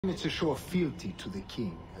It's a show of fealty to the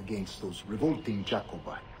king against those revolting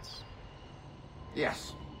Jacobites.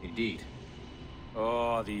 Yes, indeed.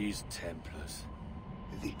 Oh, these Templars.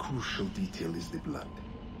 The crucial detail is the blood.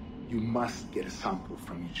 You must get a sample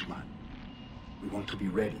from each man. We want to be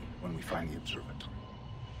ready when we find the observatory.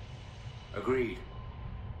 Agreed.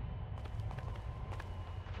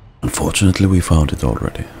 Unfortunately, we found it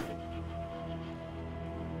already.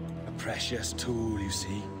 A precious tool, you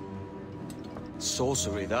see.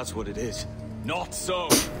 Sorcery, that's what it is. Not so!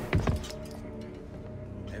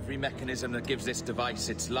 Every mechanism that gives this device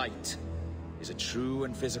its light is a true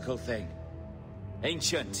and physical thing.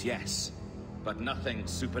 Ancient, yes, but nothing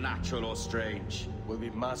supernatural or strange. We'll be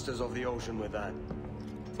masters of the ocean with that.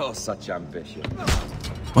 Oh, such ambition.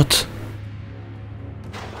 What?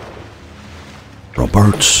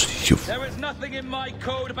 Roberts, you... There is nothing in my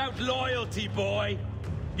code about loyalty, boy.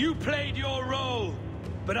 You played your role,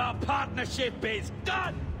 but our partnership is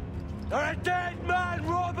done! You're a dead man,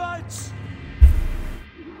 Roberts!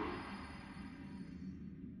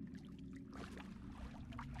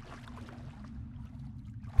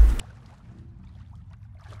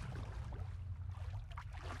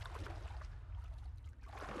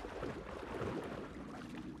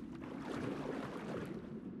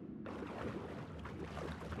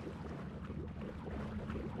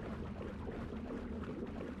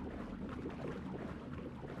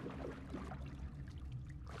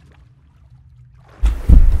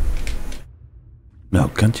 No,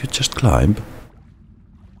 can't you just climb?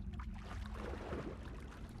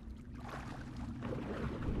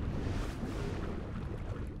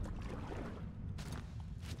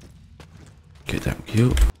 Okay, thank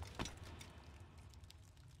you.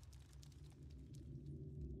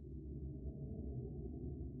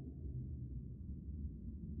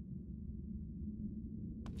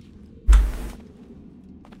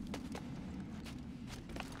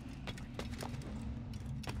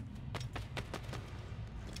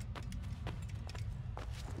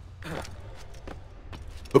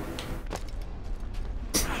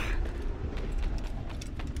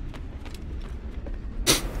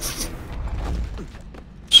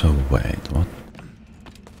 So wait, what?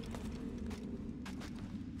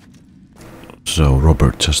 So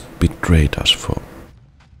Robert just betrayed us for,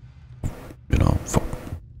 you know, for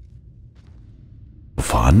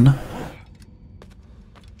fun?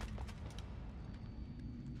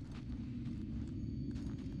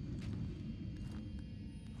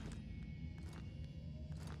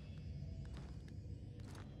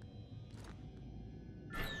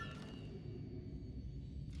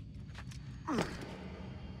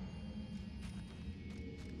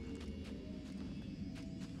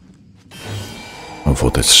 Or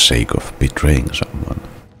for the sake of betraying someone.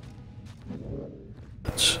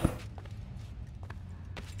 That's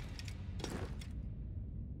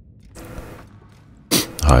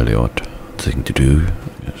highly odd thing to do,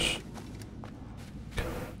 yes.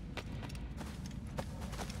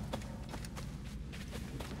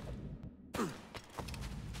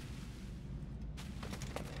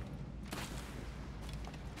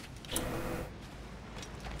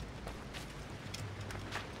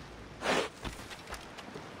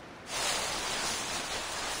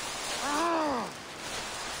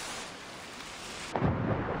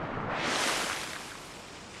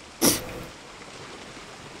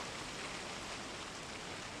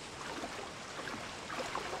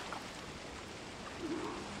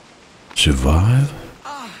 Survive?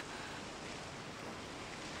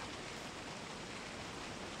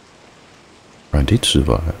 I did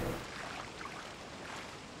survive.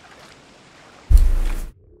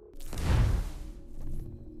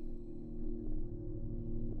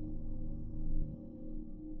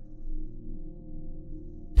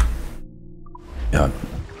 Yeah.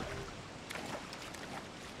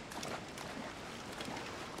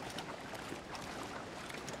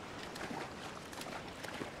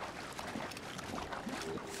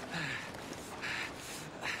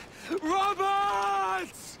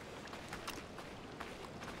 Roberts!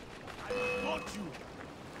 I want you.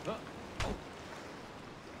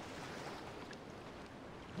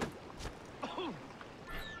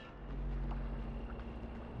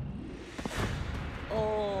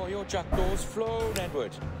 Oh, your jackdaw's flown,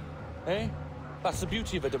 Edward. Eh? That's the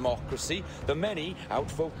beauty of a democracy. The many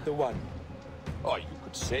outvote the one. Oh, you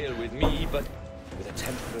could sail with me, but with a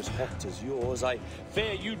temper as hot as yours, I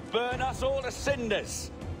fear you'd burn us all to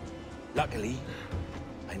cinders. Luckily,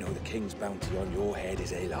 I know the king's bounty on your head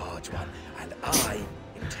is a large one, and I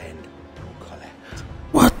intend to collect.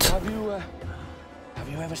 What? Have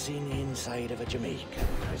you ever seen the inside of a Jamaican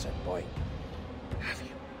prison, boy? Have you?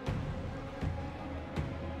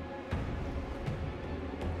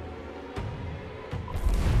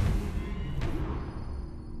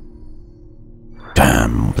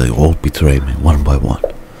 and they all betray me one by one.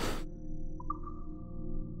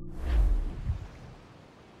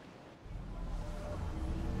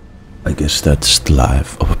 I guess that's the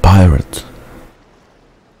life of a pirate.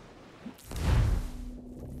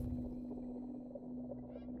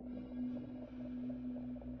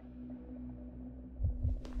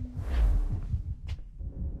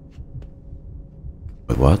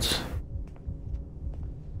 But what?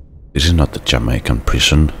 This is not the Jamaican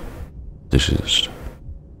prison. This is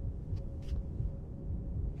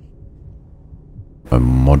a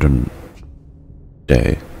modern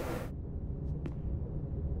day.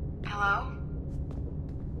 Hello?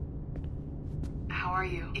 How are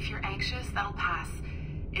you? If you're anxious, that'll pass.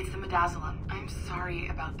 It's the midazolam. I'm sorry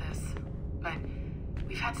about this, but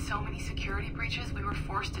we've had so many security breaches, we were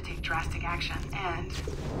forced to take drastic action, and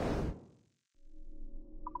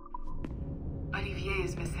Olivier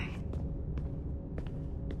is missing.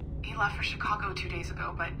 He left for Chicago 2 days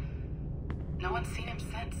ago, but no one's seen him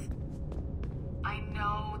since. I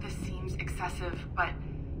know this seems excessive, but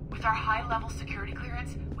with our high-level security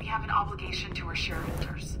clearance, we have an obligation to our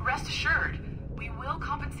shareholders. Rest assured, we will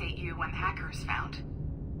compensate you when the hacker is found.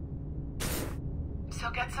 So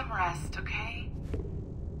get some rest, okay?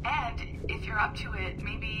 And if you're up to it,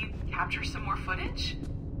 maybe capture some more footage?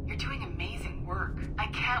 You're doing amazing work. I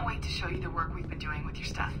can't wait to show you the work we've been doing with your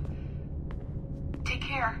stuff. Take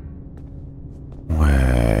care.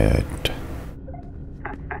 Wait.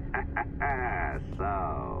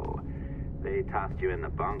 So, they tossed you in the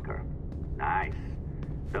bunker. Nice.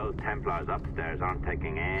 Those Templars upstairs aren't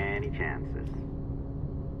taking any chances.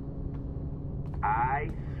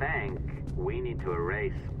 I think we need to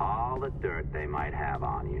erase all the dirt they might have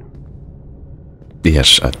on you.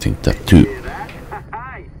 Yes, I think that too. Hear that?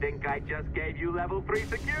 I think I just gave you level 3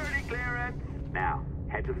 security clearance. Now,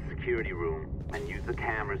 head to the security room and use the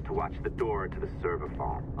cameras to watch the door to the server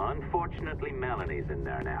farm. Unfortunately, Melanie's in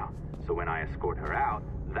there now, so when I escort her out,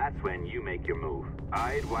 that's when you make your move.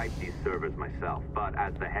 I'd wipe these servers myself, but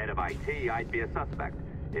as the head of IT, I'd be a suspect.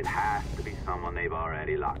 It has to be someone they've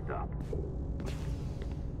already locked up.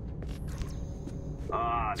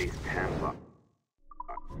 Ah, these Templars.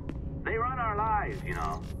 They run our lives, you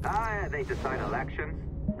know. They decide elections,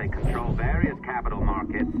 they control various capital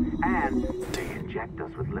markets, and they inject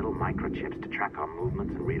us with little microchips to track our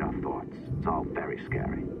movements and read our thoughts. It's all very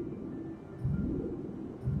scary.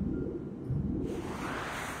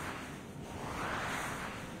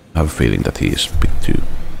 I have a feeling that he is a bit too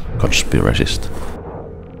conspiracist.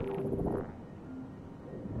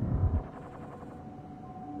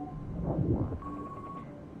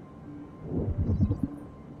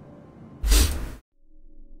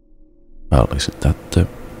 Well, isn't that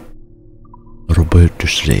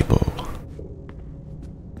Robertus Rabel?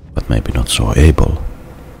 But maybe not so able.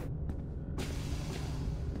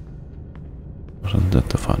 Wasn't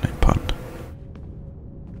that a funny pun?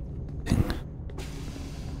 Thing.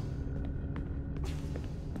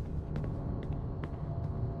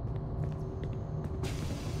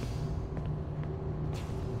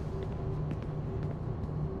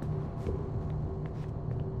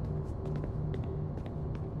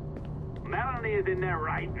 Melanie is in there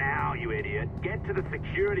right now, you idiot. Get to the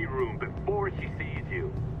security room before she sees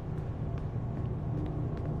you.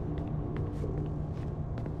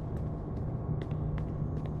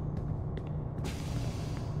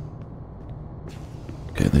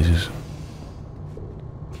 Okay, this is...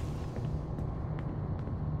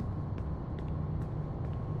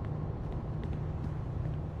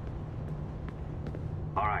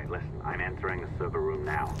 Alright, listen, I'm entering the server room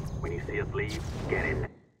now. When you see us leave, get in there.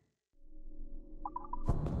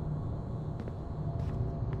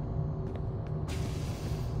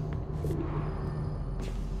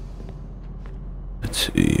 Let's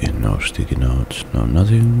see, no sticky notes, no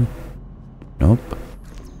nothing. Nope.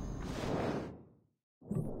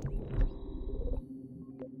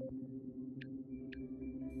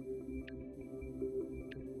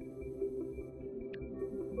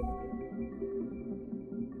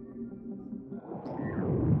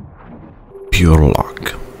 Pure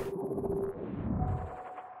luck.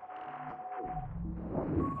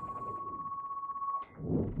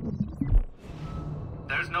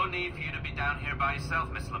 There's no need for you to be down here by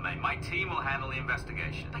yourself, Miss LeMay. My team will handle the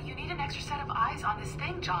investigation. But you need an extra set of eyes on this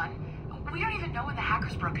thing, John. We don't even know when the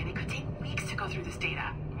hackers broke in. It could take weeks to go through this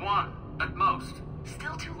data. One, at most.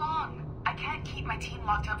 Still too long. I can't keep my team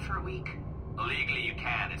locked up for a week. Legally you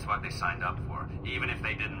can, it's what they signed up for, even if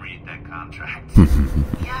they didn't read that contract.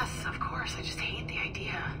 Yes, of course. I just hate the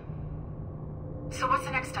idea. So what's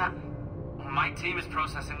the next step? My team is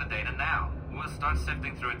processing the data now. We'll start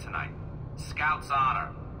sifting through it tonight. Scout's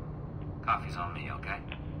honor. Coffee's on me, okay?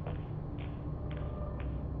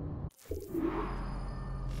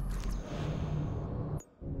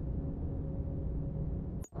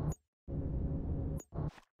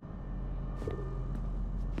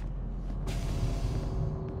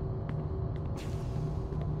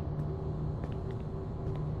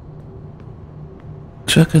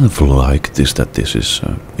 So I kind of like this, that this is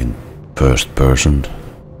in first person.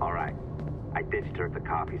 Alright, I ditched her at the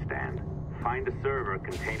coffee stand. Find a server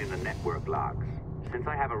containing the network logs. Since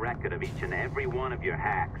I have a record of each and every one of your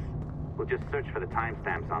hacks, we'll just search for the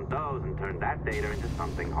timestamps on those and turn that data into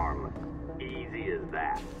something harmless. Easy as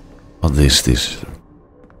that. What is this?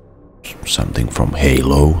 Something from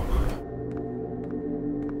Halo?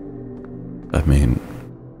 I mean,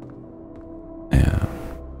 yeah.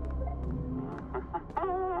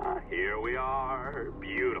 Here we are.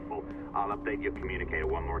 Beautiful. I'll update your communicator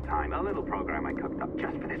one more time. A little program I cooked up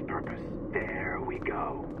just for this purpose. There we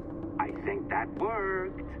go. I think that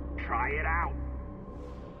worked. Try it out.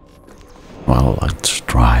 Well, let's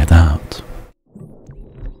try it out.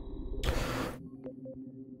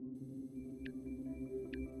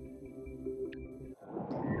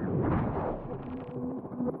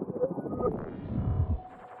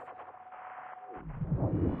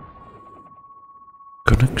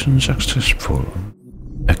 Connection successful.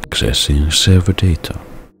 Accessing server data.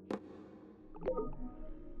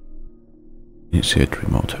 Initiate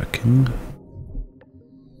remote hacking.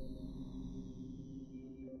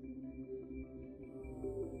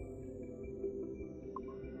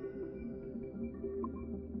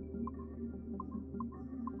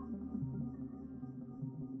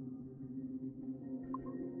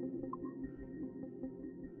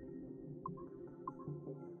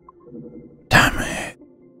 Damn it.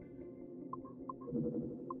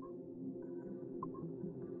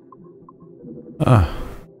 Ah.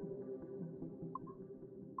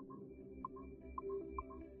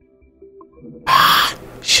 Ah,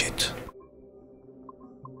 shit.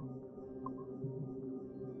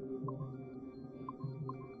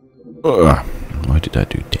 Why did I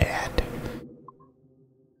do that?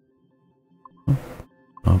 Up,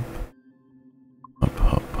 up, up,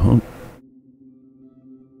 up,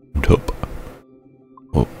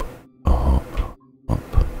 up, up,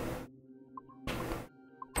 up, up.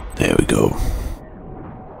 There we go.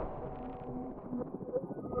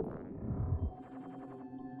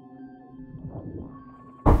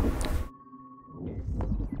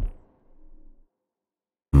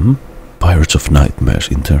 Pirates of Nightmares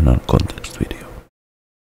internal context video.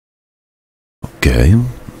 Okay.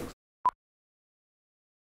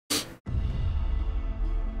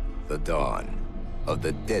 The dawn of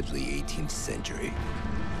the deadly 18th century.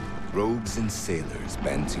 Rogues and sailors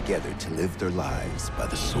band together to live their lives by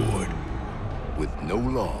the sword. With no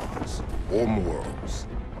laws or morals,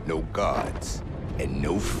 no gods, and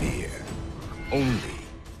no fear. Only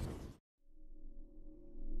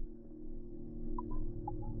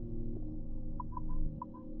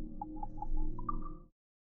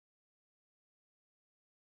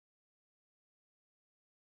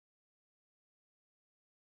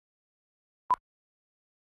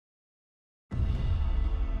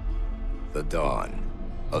the dawn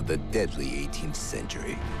of the deadly 18th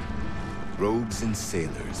century. Rogues and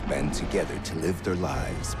sailors band together to live their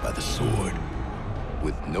lives by the sword.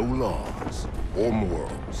 With no laws or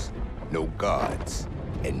morals, no gods,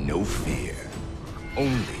 and no fear.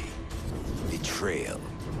 Only betrayal,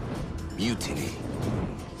 mutiny,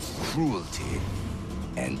 cruelty,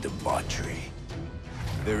 and debauchery.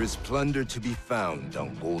 There is plunder to be found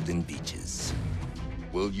on golden beaches.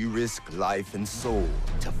 Will you risk life and soul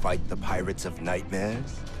to fight the Pirates of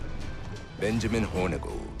Nightmares? Benjamin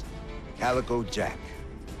Hornigold, Calico Jack,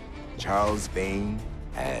 Charles Vane,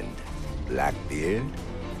 and Blackbeard?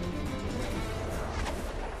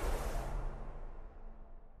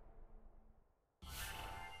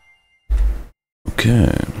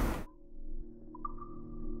 Okay.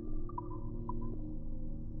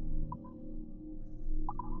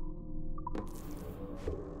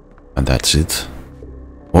 And that's it.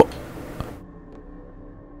 What?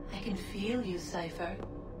 I can feel you, Cypher.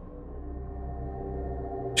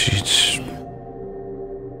 She's...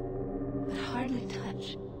 But hardly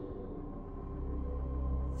touch.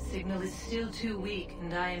 Signal is still too weak,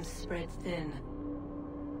 and I am spread thin.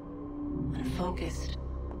 Unfocused.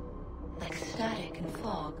 Like static and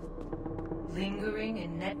fog. Lingering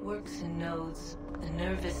in networks and nodes. The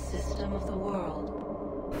nervous system of the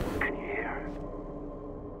world. Can you hear?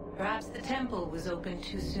 Perhaps the temple was opened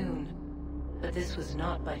too soon. But this was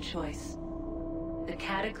not by choice. The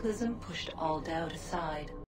cataclysm pushed all doubt aside.